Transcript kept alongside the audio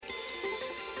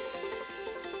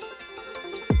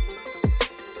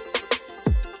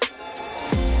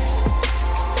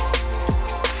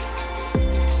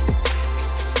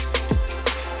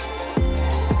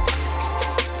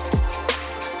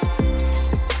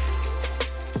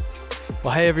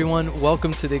Well, hey everyone,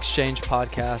 welcome to the Exchange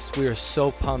Podcast. We are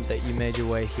so pumped that you made your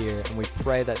way here, and we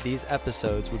pray that these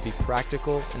episodes would be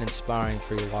practical and inspiring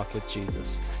for your walk with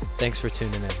Jesus. Thanks for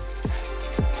tuning in.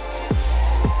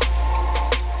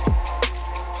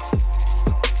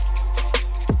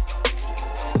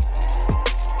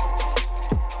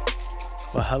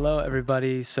 Well, hello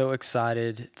everybody. So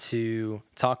excited to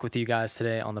talk with you guys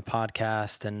today on the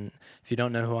podcast. And if you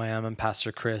don't know who I am, I'm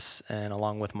Pastor Chris, and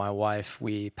along with my wife,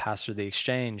 we pastor the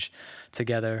Exchange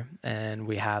together, and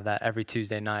we have that every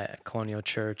Tuesday night at Colonial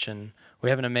Church, and we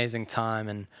have an amazing time.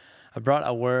 And I brought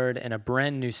a word in a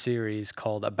brand new series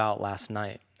called About Last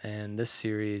Night, and this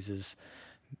series is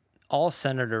all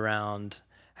centered around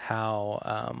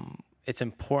how it's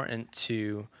important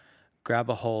to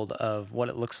grab a hold of what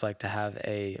it looks like to have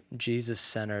a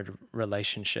Jesus-centered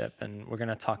relationship. And we're going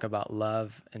to talk about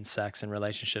love and sex and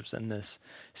relationships in this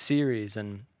series.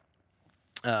 And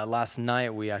last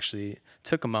night, we actually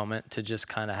took a moment to just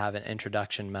kind of have an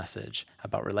introduction message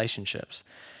about relationships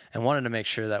and wanted to make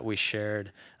sure that we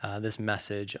shared this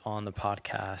message on the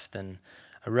podcast. And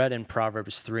I read in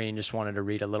Proverbs 3 and just wanted to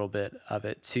read a little bit of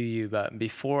it to you. But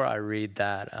before I read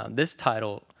that, this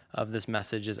title of this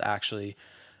message is actually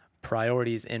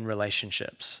priorities in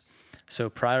relationships. So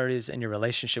priorities in your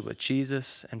relationship with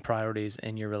Jesus and priorities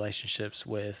in your relationships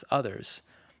with others.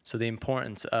 So the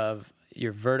importance of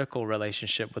your vertical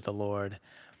relationship with the Lord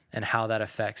and how that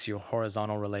affects your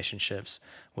horizontal relationships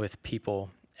with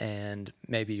people and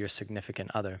maybe your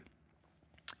significant other.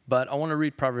 But I want to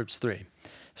read Proverbs 3.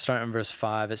 Starting in verse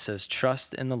 5, it says,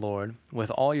 "Trust in the Lord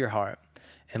with all your heart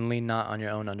and lean not on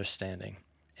your own understanding.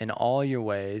 In all your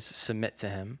ways submit to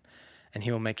him, and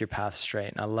he will make your path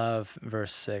straight." And I love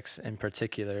verse 6 in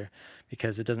particular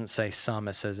because it doesn't say some,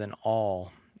 it says in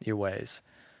all your ways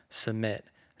submit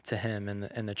to him.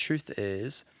 And the truth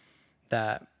is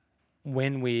that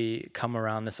when we come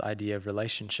around this idea of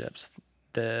relationships,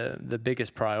 the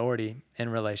biggest priority in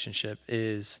relationship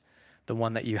is the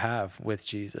one that you have with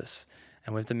Jesus.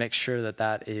 And we have to make sure that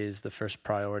that is the first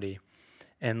priority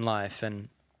in life. And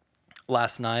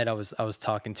last night I was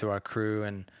talking to our crew,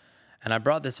 and I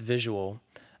brought this visual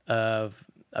of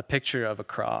a picture of a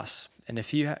cross. And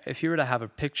if you were to have a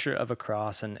picture of a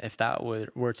cross, and if that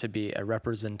were to be a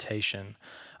representation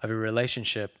of a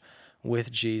relationship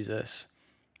with Jesus,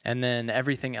 and then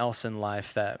everything else in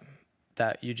life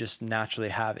that you just naturally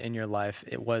have in your life,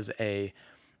 it was a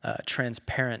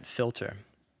transparent filter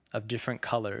of different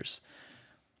colors.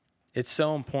 It's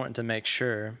so important to make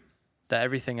sure that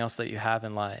everything else that you have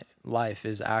in life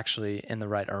is actually in the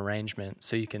right arrangement,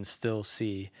 so you can still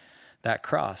see that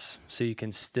cross, so you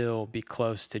can still be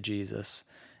close to Jesus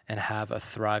and have a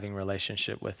thriving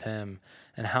relationship with him.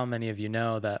 And how many of you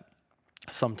know that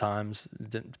sometimes,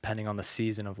 depending on the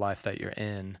season of life that you're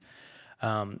in,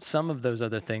 some of those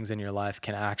other things in your life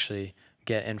can actually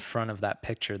get in front of that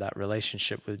picture, that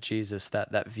relationship with Jesus,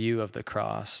 that view of the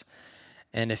cross.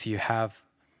 And if you have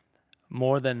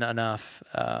more than enough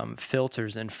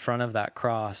filters in front of that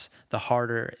cross, the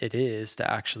harder it is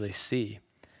to actually see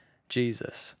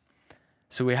Jesus.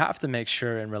 So we have to make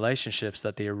sure in relationships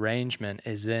that the arrangement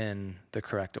is in the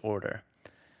correct order.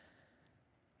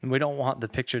 And we don't want the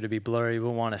picture to be blurry. We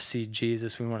want to see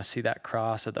Jesus. We want to see that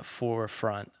cross at the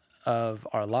forefront of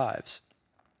our lives.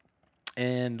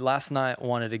 And last night I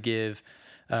wanted to give,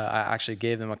 I actually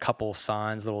gave them a couple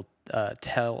signs, little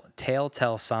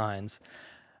telltale signs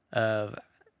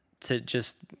to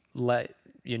just let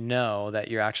you know that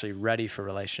you're actually ready for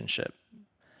relationship.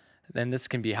 And this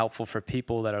can be helpful for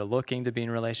people that are looking to be in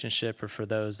a relationship or for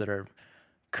those that are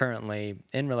currently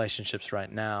in relationships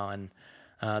right now.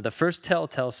 And the first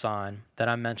telltale sign that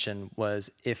I mentioned was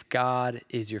if God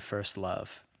is your first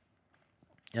love.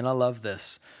 And I love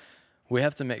this. We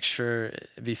have to make sure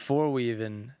before we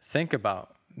even think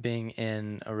about being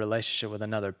in a relationship with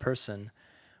another person,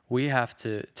 we have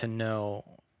to know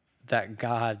that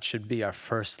God should be our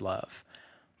first love.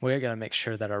 We're going to make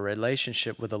sure that our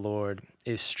relationship with the Lord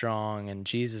is strong and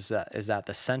Jesus is at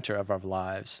the center of our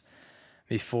lives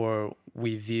before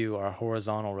we view our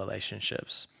horizontal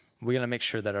relationships. We're going to make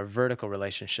sure that our vertical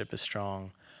relationship is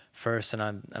strong first. And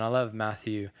I love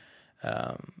Matthew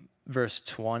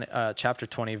chapter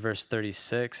 20, verse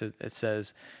 36. It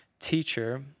says,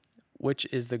 "Teacher, which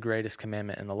is the greatest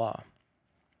commandment in the law?"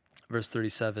 Verse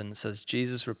 37 says,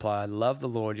 Jesus replied, "Love the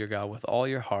Lord your God with all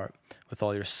your heart, with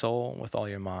all your soul, with all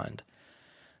your mind.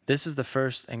 This is the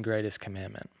first and greatest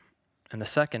commandment. And the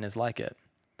second is like it."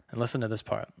 And listen to this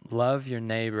part. "Love your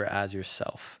neighbor as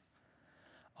yourself.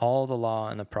 All the law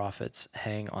and the prophets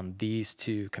hang on these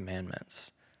two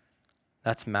commandments."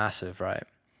 That's massive, right?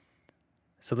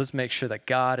 So let's make sure that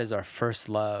God is our first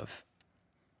love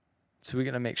So we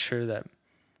got to make sure that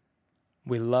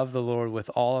we love the Lord with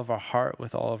all of our heart,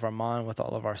 with all of our mind, with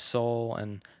all of our soul.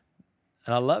 And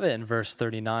I love it in verse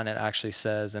 39, it actually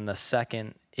says, and the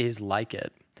second is like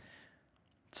it.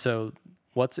 So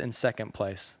what's in second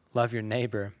place? Love your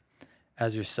neighbor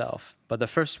as yourself. But the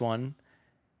first one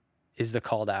is the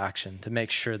call to action, to make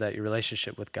sure that your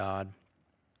relationship with God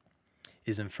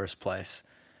is in first place.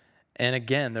 And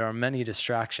again, there are many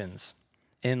distractions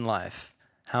in life.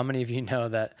 How many of you know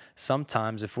that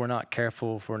sometimes if we're not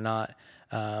careful, if we're not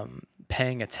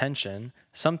paying attention,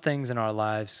 some things in our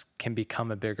lives can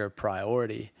become a bigger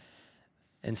priority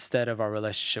instead of our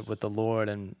relationship with the Lord?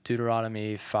 And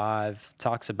Deuteronomy 5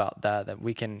 talks about that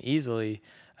we can easily,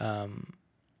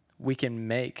 we can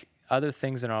make other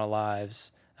things in our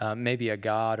lives maybe a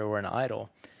god or an idol.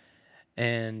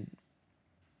 And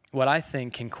what I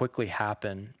think can quickly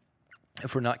happen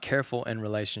if we're not careful in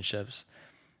relationships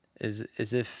is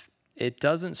if it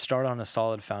doesn't start on a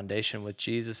solid foundation with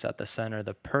Jesus at the center,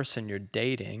 the person you're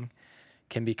dating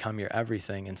can become your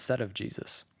everything instead of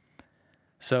Jesus.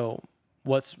 So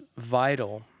what's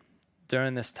vital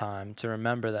during this time to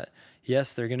remember that,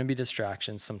 yes, there are going to be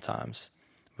distractions sometimes.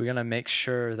 We're going to make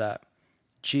sure that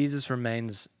Jesus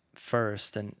remains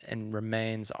first and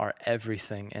remains our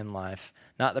everything in life,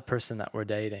 not the person that we're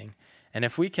dating. And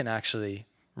if we can actually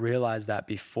realize that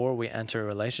before we enter a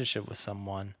relationship with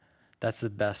someone, that's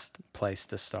the best place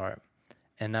to start.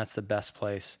 And that's the best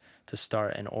place to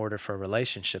start in order for a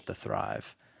relationship to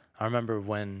thrive. I remember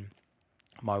when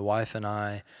my wife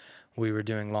and we were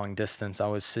doing long distance. I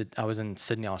was in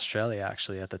Sydney, Australia,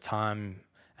 actually, at the time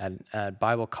at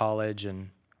Bible college,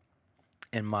 and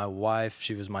my wife,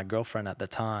 she was my girlfriend at the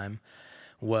time,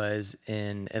 was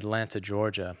in Atlanta,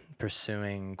 Georgia,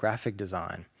 pursuing graphic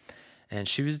design. And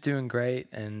she was doing great,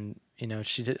 and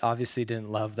she obviously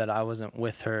didn't love that I wasn't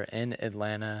with her in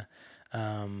Atlanta,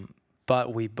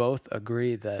 but we both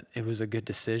agreed that it was a good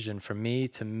decision for me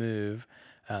to move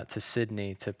to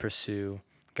Sydney to pursue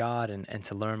God and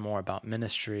to learn more about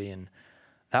ministry. And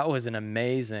that was an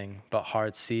amazing but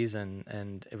hard season,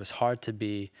 and it was hard to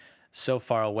be so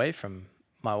far away from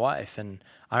my wife. And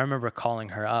I remember calling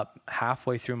her up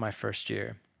halfway through my first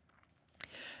year,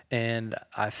 and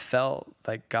I felt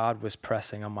like God was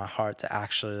pressing on my heart to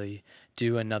actually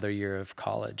do another year of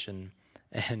college. And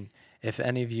if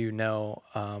any of you know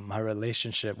my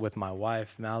relationship with my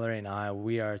wife, Mallory, and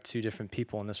we are two different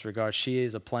people in this regard. She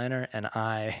is a planner, and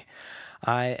I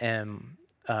am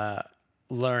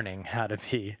learning how to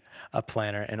be a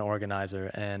planner and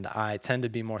organizer. And I tend to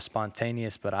be more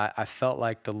spontaneous, but I felt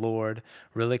like the Lord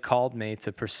really called me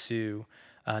to pursue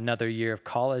another year of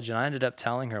college. And I ended up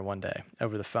telling her one day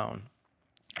over the phone.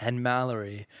 And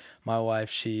Mallory, my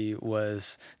wife, she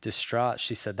was distraught.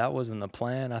 She said, "That wasn't the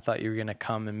plan. I thought you were going to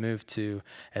come and move to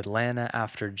Atlanta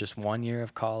after just 1 year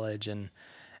of college." And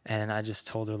I just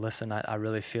told her, "Listen, I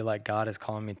really feel like God is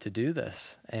calling me to do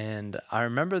this." And I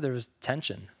remember there was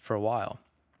tension for a while.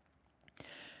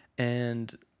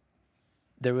 And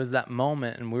there was that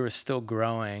moment, and we were still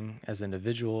growing as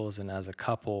individuals and as a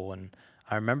couple. And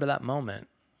I remember that moment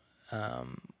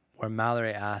where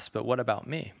Mallory asked, "But what about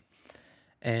me?"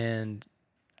 And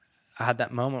I had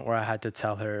that moment where I had to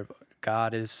tell her,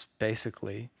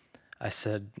 I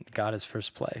said, God is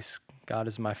first place. God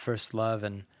is my first love.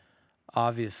 And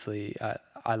obviously,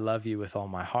 I love you with all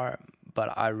my heart,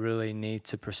 but I really need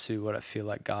to pursue what I feel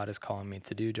like God is calling me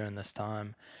to do during this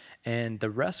time. And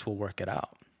the rest will work it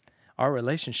out. Our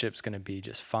relationship's going to be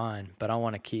just fine, but I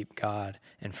want to keep God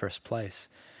in first place.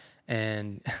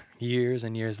 And years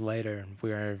and years later,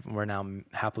 we're now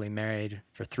happily married.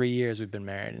 For 3 years we've been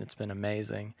married, and it's been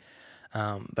amazing.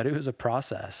 But it was a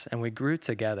process, and we grew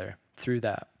together through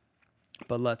that.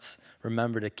 But let's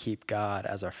remember to keep God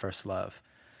as our first love.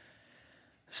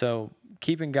 So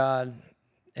keeping God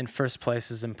in first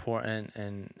place is important,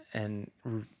 and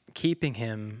keeping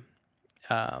Him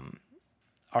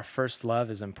our first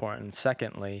love is important.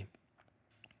 Secondly,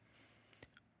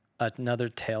 another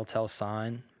telltale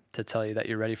sign to tell you that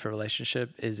you're ready for a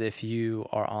relationship is if you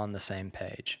are on the same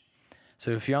page.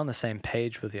 So if you're on the same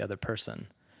page with the other person,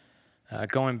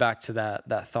 going back to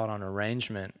that thought on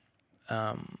arrangement, we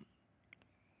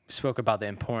spoke about the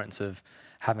importance of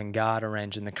having God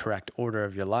arrange in the correct order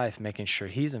of your life, making sure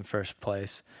He's in first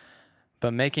place,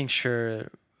 but making sure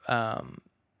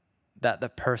that the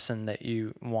person that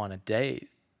you want to date,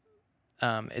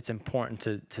 it's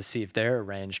important to see if they're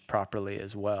arranged properly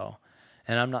as well.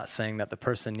 And I'm not saying that the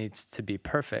person needs to be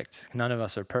perfect. None of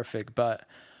us are perfect, but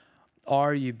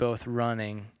are you both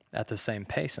running at the same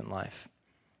pace in life?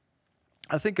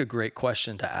 I think a great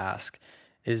question to ask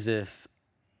is if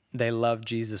they love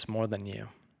Jesus more than you.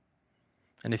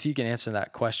 And if you can answer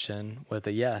that question with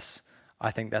a yes,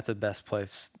 I think that's the best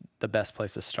place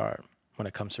to start when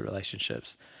it comes to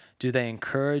relationships. Do they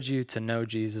encourage you to know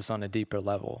Jesus on a deeper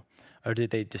level, or do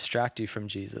they distract you from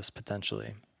Jesus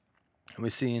potentially? We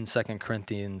see in 2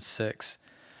 Corinthians 6,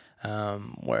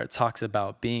 where it talks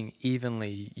about being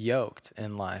evenly yoked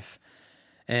in life.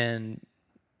 And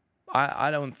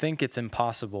I don't think it's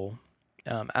impossible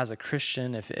as a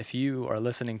Christian, if you are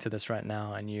listening to this right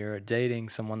now and you're dating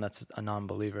someone that's a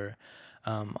non-believer,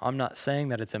 I'm not saying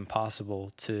that it's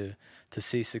impossible to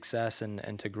see success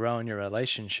and to grow in your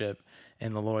relationship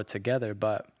in the Lord together,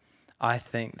 but I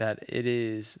think that it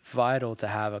is vital to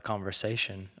have a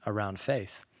conversation around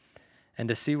faith and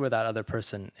to see where that other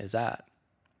person is at.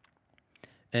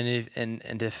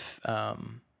 And if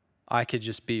I could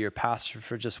just be your pastor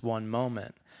for just one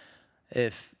moment,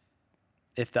 if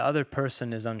the other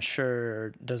person is unsure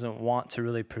or doesn't want to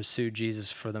really pursue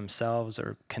Jesus for themselves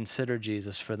or consider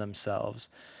Jesus for themselves,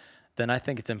 then I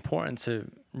think it's important to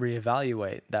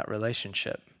reevaluate that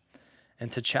relationship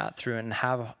and to chat through it and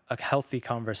have a healthy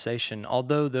conversation.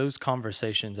 Although those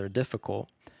conversations are difficult,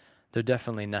 they're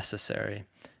definitely necessary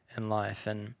in life.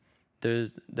 And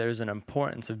there's an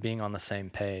importance of being on the same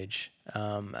page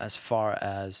as far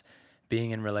as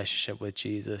being in relationship with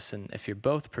Jesus. And if you're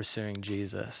both pursuing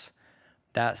Jesus,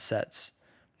 that sets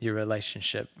your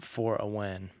relationship for a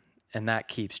win, and that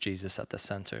keeps Jesus at the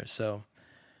center. So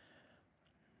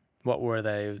what were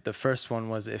they? The first one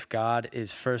was if God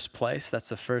is first place, that's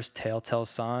the first telltale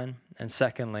sign. And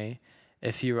secondly,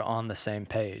 if you are on the same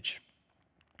page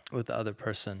with the other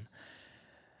person.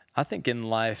 I think in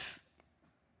life,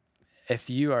 if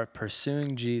you are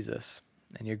pursuing Jesus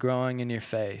and you're growing in your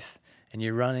faith and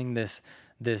you're running this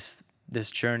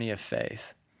journey of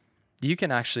faith, you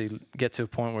can actually get to a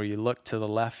point where you look to the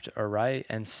left or right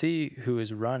and see who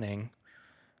is running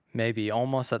maybe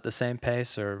almost at the same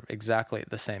pace or exactly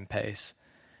at the same pace.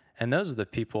 And those are the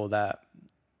people that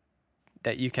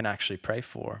you can actually pray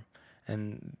for,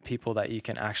 and people that you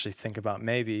can actually think about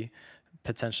maybe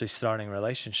potentially starting a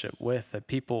relationship with. That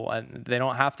people, and they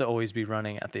don't have to always be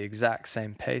running at the exact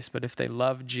same pace, but if they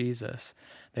love Jesus,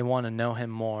 they want to know him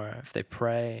more, if they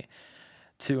pray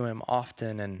to him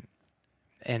often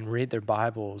and read their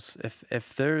Bibles,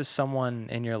 if there's someone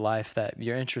in your life that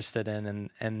you're interested in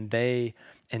and they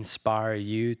inspire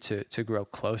you to grow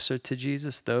closer to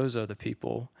Jesus, those are the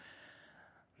people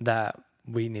that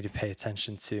we need to pay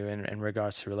attention to in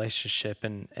regards to relationship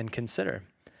and consider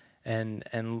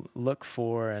and look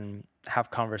for and have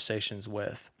conversations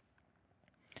with.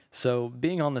 So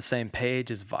being on the same page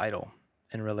is vital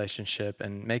in relationship,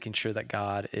 and making sure that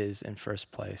God is in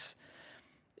first place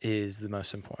is the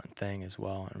most important thing as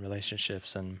well in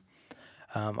relationships. And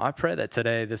I pray that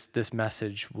today this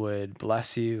message would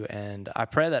bless you, and I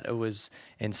pray that it was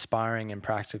inspiring and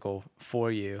practical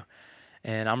for you.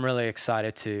 And I'm really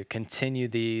excited to continue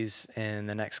these in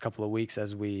the next couple of weeks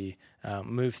as we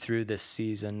move through this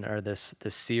season or this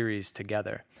series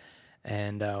together.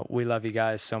 And we love you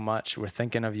guys so much. We're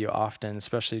thinking of you often,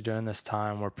 especially during this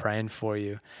time. We're praying for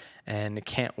you, and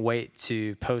can't wait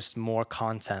to post more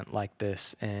content like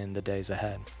this in the days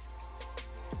ahead.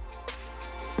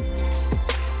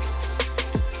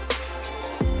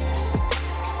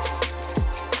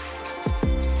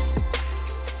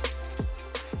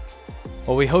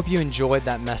 Well, we hope you enjoyed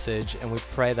that message, and we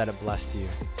pray that it blessed you.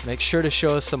 Make sure to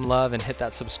show us some love and hit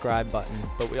that subscribe button,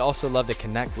 but we also love to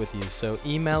connect with you. So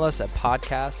email us at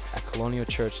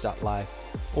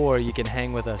podcast@colonialchurch.life, or you can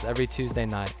hang with us every Tuesday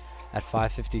night at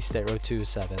 550 State Road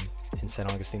 207 in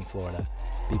St. Augustine, Florida.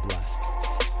 Be blessed.